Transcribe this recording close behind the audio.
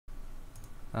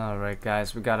Alright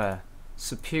guys, we got a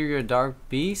superior dark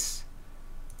beast.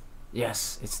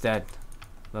 Yes, it's dead.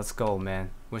 Let's go,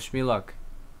 man. Wish me luck.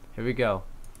 Here we go.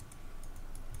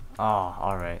 Oh,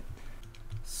 alright.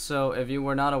 So if you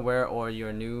were not aware or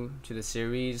you're new to the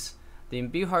series, the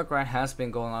Imbue Heart grind has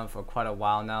been going on for quite a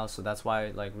while now, so that's why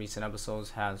like recent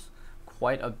episodes has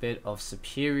quite a bit of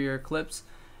superior clips.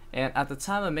 And at the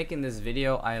time of making this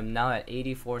video, I am now at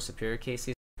 84 superior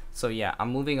KC. So yeah,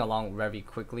 I'm moving along very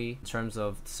quickly in terms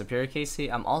of superior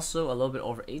KC. I'm also a little bit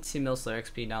over 18 mil Slayer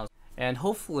XP now, and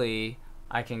hopefully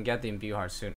I can get the Imbue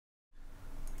Heart soon.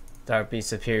 Dark Beast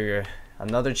superior.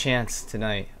 Another chance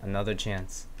tonight. Another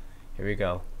chance. Here we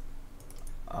go.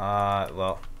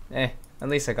 Well, at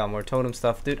least I got more totem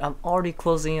stuff. Dude, I'm already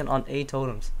closing in on 8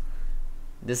 totems.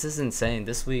 This is insane.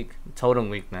 This week, totem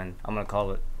week, man. I'm gonna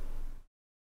call it.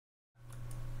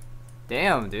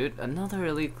 Damn, dude. Another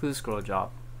elite clue scroll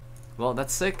drop. Well,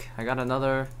 that's sick. I got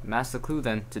another master clue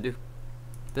then to do.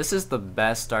 This is the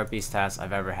best Dark Beast task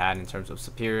I've ever had in terms of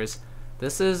superiors.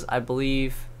 This is, I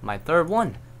believe, my 3rd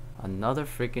one. Another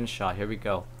freaking shot. Here we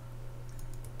go.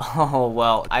 Oh,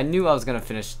 well, I knew I was gonna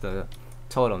finish the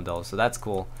totem though, so that's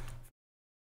cool.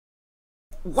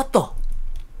 What the?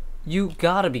 You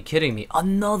gotta be kidding me.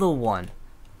 Another one.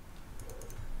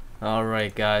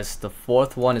 Alright guys, the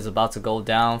 4th one is about to go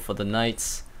down for the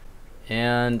Knights.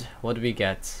 And what do we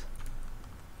get?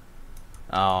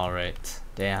 Alright,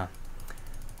 damn.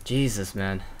 Jesus,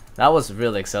 man. That was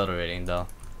really accelerating though.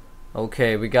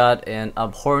 Okay, we got an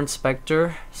Abhorrent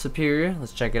Spectre superior.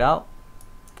 Let's check it out.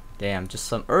 Damn, just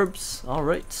some herbs.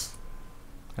 Alright.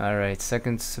 Alright,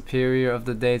 2nd superior of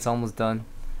the day. It's almost done.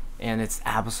 And it's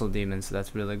Abyssal Demon, so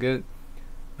that's really good.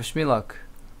 Wish me luck.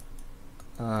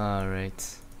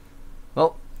 Alright.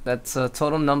 Well, that's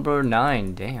totem number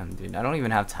 9. Damn, dude. I don't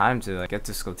even have time to like, get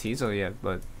to Skotizo yet,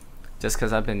 but just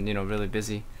because I've been, really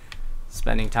busy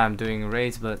spending time doing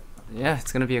raids. But yeah,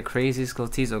 it's gonna be a crazy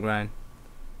Skotizo grind.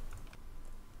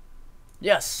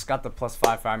 Yes, got the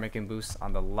 +5 fire making boost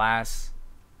on the last.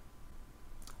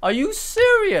 Are you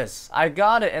serious? I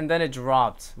got it and then it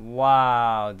dropped.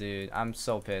 Wow, dude. I'm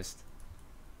so pissed.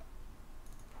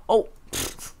 Oh.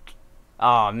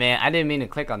 Oh, man. I didn't mean to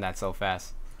click on that so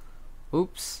fast.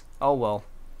 Oops. Oh, well.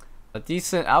 A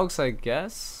decent aux, I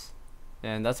guess.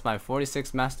 And that's my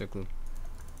 46th master clue.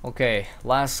 Okay.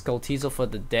 Last Skotizo for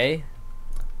the day.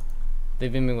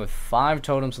 Leaving me with 5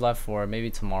 totems left for maybe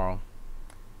tomorrow.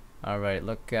 Alright.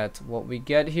 Look at what we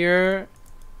get here.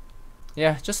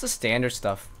 Yeah, just the standard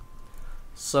stuff.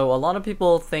 So a lot of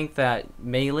people think that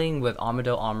mailing with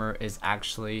Armadillo armor is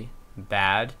actually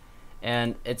bad,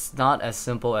 and it's not as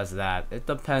simple as that. It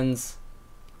depends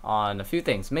on a few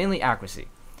things, mainly accuracy.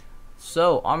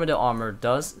 So Armadillo armor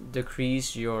does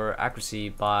decrease your accuracy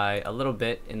by a little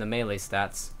bit in the melee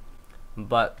stats,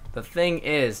 but the thing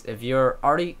is, if you're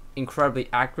already incredibly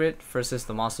accurate versus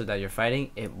the monster that you're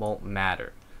fighting, it won't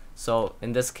matter. So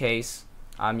in this case,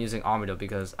 I'm using Armadillo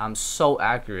because I'm so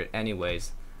accurate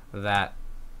anyways that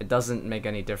it doesn't make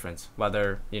any difference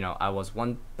whether I was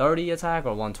 130 attack or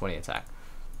 120 attack.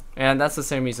 And that's the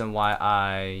same reason why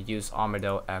I use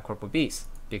Armadillo at Corporal Beast,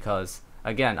 because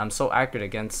again, I'm so accurate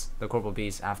against the Corporal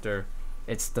Beast after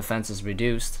its defense is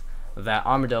reduced that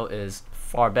Armadillo is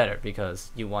far better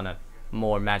because you want a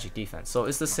more magic defense. So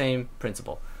it's the same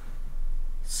principle.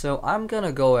 So I'm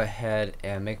gonna go ahead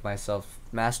and make myself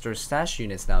master stash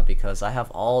units now because I have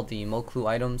all the Mo Clue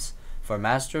items for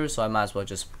master, so I might as well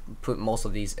just put most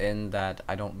of these in that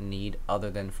I don't need other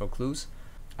than for clues.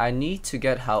 I need to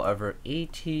get, however,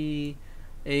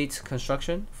 88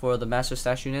 construction for the master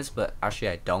stash units, but actually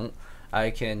I don't. I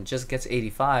can just get to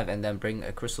 85 and then bring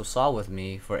a crystal saw with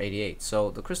me for 88.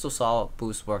 So the crystal saw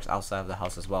boost works outside of the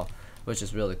house as well, which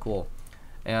is really cool.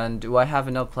 And do I have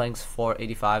enough planks for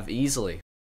 85? Easily.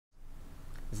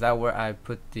 Is that where I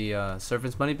put the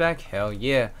servant's money back? Hell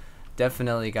yeah.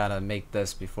 Definitely gotta make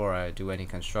this before I do any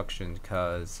construction,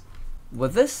 because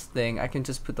with this thing I can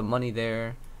just put the money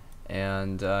there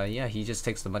and yeah, he just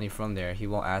takes the money from there. He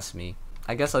won't ask me.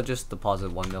 I guess I'll just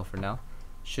deposit 1 mil for now.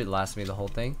 Should last me the whole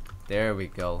thing. There we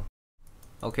go.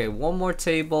 Okay, 1 more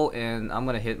table and I'm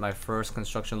gonna hit my first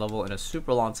construction level in a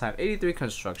super long time. 83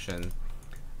 construction.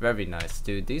 Very nice,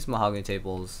 dude. These mahogany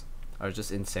tables are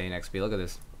just insane XP. Look at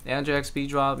this. And your XP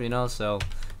drop, so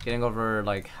getting over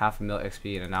like half a mil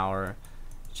XP in an hour,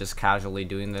 just casually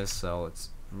doing this, so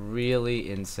it's really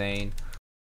insane.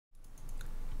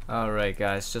 Alright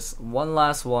guys, just one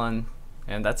last one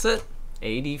and that's it.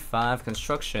 85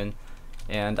 construction,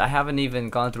 and I haven't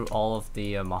even gone through all of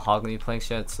the mahogany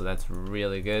planks yet, so that's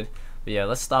really good. But yeah,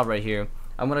 let's stop right here.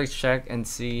 I'm gonna check and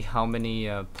see how many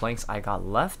planks I got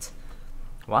left.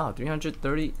 Wow,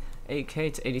 330.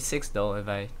 8k to 86 though. If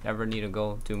I ever need to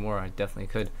go do more, I definitely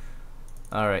could.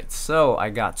 Alright, so I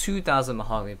got 2,000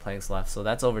 mahogany planks left, so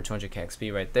that's over 200k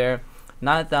XP right there.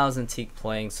 9,000 teak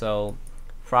planks, so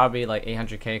probably like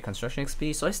 800k construction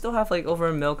XP. So I still have like over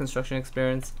a mil construction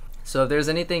experience. So if there's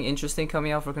anything interesting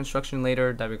coming out for construction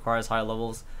later that requires high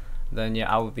levels, then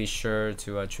yeah, I would be sure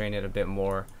to train it a bit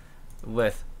more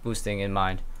with boosting in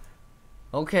mind.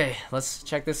 Okay, let's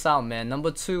check this out, man.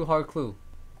 Number 2 hard clue.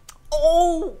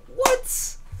 Oh,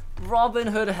 what? Robin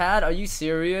Hood hat? Are you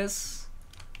serious?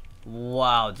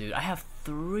 Wow, dude, I have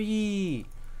 3,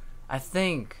 I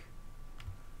think.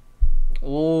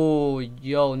 Oh,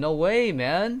 yo, no way,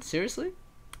 man. Seriously?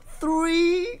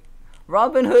 3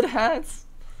 Robin Hood hats?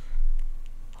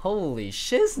 Holy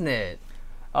shiznit.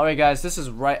 Alright guys, this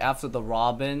is right after the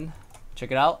Robin.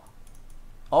 Check it out.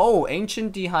 Oh,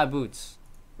 ancient D-high boots.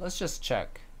 Let's just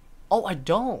check. Oh, I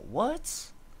don't.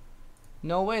 What?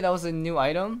 No way, that was a new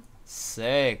item?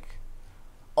 Sick.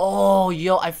 Oh,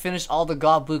 yo, I finished all the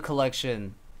God boot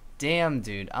collection. Damn,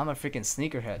 dude, I'm a freaking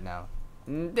sneakerhead now.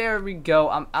 There we go.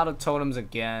 I'm out of totems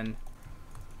again.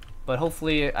 But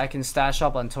hopefully I can stash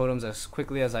up on totems as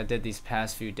quickly as I did these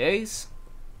past few days.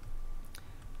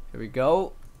 Here we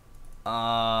go.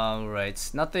 Right,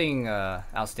 nothing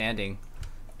outstanding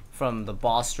from the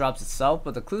boss drops itself,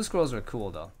 but the clue scrolls were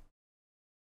cool though.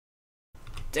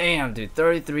 Damn, dude,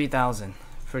 33,000.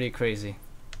 Pretty crazy.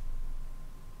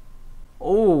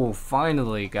 Oh,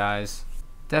 finally, guys.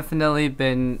 Definitely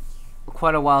been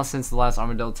quite a while since the last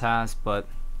Armadillo task, but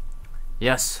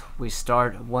yes, we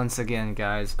start once again,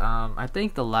 guys. I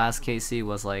think the last KC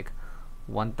was like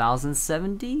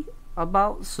 1,070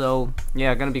 about, so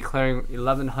yeah, gonna be clearing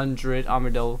 1,100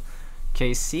 Armadillo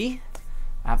KC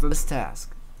after this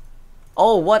task.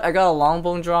 Oh, what? I got a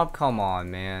longbone drop? Come on,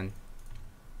 man.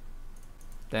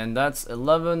 Then that's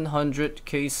 1,100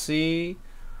 KC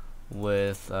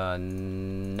with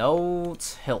no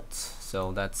hilt,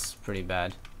 so that's pretty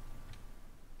bad.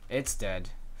 It's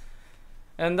dead.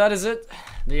 And that is it.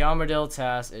 The Armadillo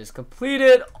task is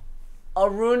completed. A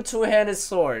rune two-handed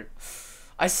sword.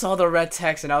 I saw the red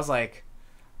text and I was like,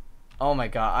 oh my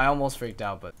god, I almost freaked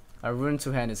out, but a rune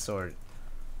two-handed sword.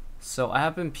 So I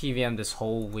have been PVM this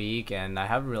whole week and I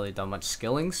haven't really done much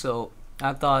skilling, so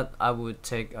I thought I would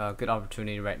take a good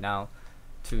opportunity right now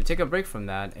to take a break from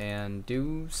that and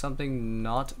do something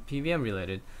not PVM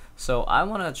related. So I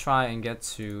want to try and get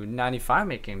to 95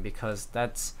 making, because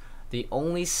that's the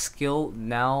only skill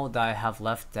now that I have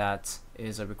left that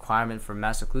is a requirement for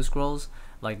Master Clue Scrolls.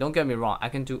 Like, don't get me wrong, I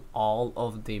can do all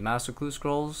of the Master Clue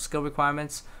Scrolls skill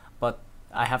requirements, but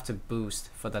I have to boost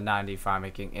for the 90 fire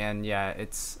making, and yeah,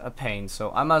 it's a pain.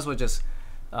 So I might as well just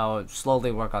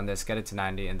slowly work on this, get it to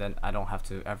 90, and then I don't have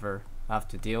to ever have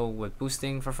to deal with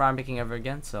boosting for fire making ever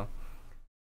again. So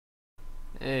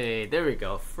hey, there we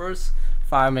go, first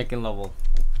fire making level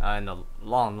in a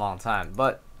long time,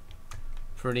 but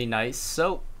pretty nice.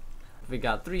 So we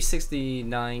got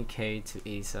 369k to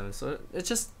 87, so it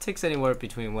just takes anywhere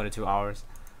between 1 to 2 hours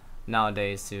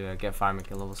nowadays to get fire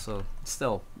making level, so it's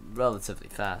still relatively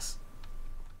fast.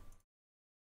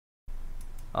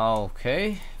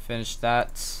 Okay, finished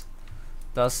that.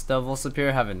 Dust Devil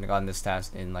Superior, haven't gotten this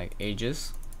task in like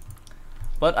ages,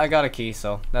 but I got a key,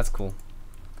 so that's cool.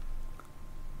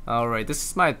 Alright, this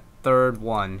is my 3rd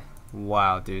one.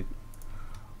 Wow, dude,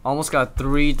 almost got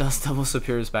 3 Dust Devil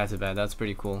Superiors back to back. That's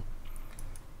pretty cool.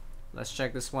 Let's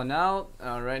check this one out.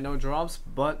 Alright, no drops,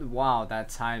 but wow, that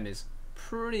time is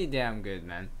pretty damn good,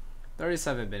 man.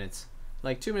 37 minutes,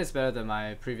 like 2 minutes better than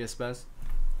my previous best.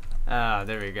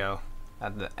 There we go.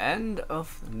 At the end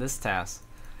of this task,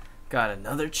 got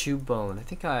another chew bone. I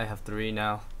think I have 3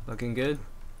 now. Looking good.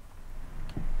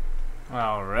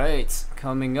 Alright,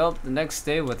 coming up the next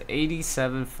day with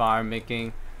 87 fire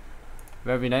making.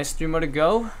 Very nice. 3 more to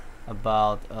go.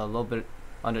 About a little bit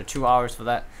under 2 hours for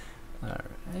that.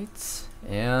 Alright,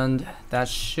 and that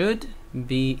should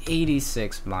be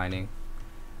 86 mining.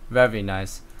 Very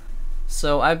nice.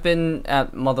 So I've been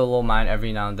at Motherlode Mine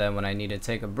every now and then when I need to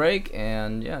take a break,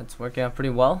 and yeah, it's working out pretty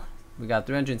well. We got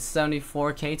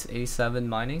 374k to 87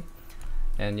 mining,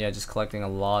 and yeah, just collecting a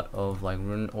lot of like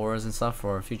rune ores and stuff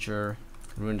for future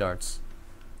rune darts.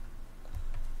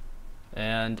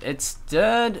 And it's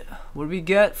dead. What do we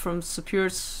get from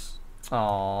Superior's?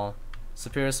 Aww,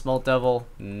 Superior Small Devil,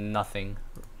 nothing.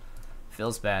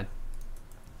 Feels bad.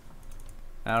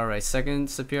 Alright, 2nd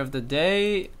Superior of the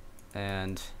day,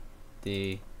 and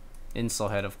the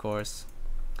insult head, of course.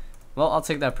 Well, I'll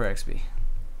take that per XP.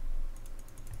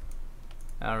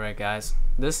 Alright guys,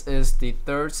 this is the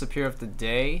 3rd Superior of the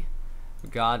day. We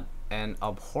got an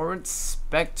Abhorrent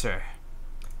Spectre.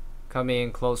 coming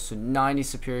in close to 90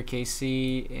 superior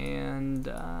KC, and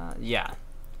yeah,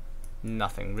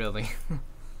 nothing really.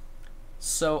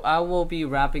 So I will be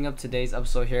wrapping up today's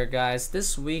episode here, guys.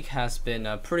 This week has been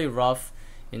pretty rough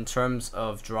in terms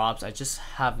of drops. I just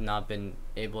have not been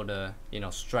able to,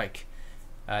 strike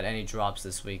at any drops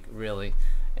this week, really.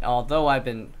 Although I've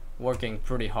been working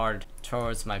pretty hard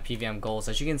towards my PVM goals.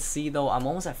 As you can see, though, I'm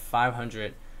almost at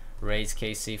 500 raids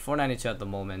KC, 492 at the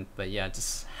moment. But yeah,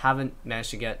 just haven't managed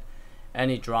to get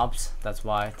any drops. That's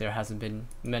why there hasn't been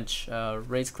much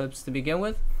raids clips to begin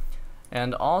with.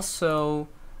 And also,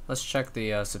 let's check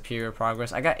the superior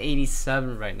progress. I got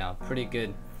 87 right now, pretty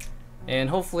good. And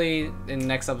hopefully in the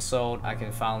next episode I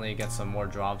can finally get some more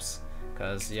drops,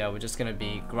 because yeah, we're just gonna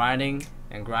be grinding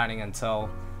and grinding until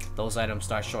those items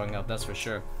start showing up, that's for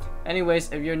sure.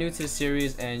 Anyways, if you're new to the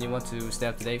series and you want to stay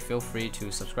up to date, feel free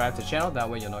to subscribe to the channel. That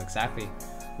way you'll know exactly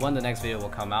when the next video will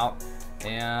come out.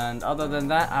 And other than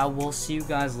that, I will see you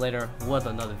guys later with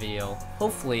another video,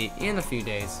 hopefully in a few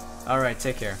days. Alright,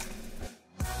 take care.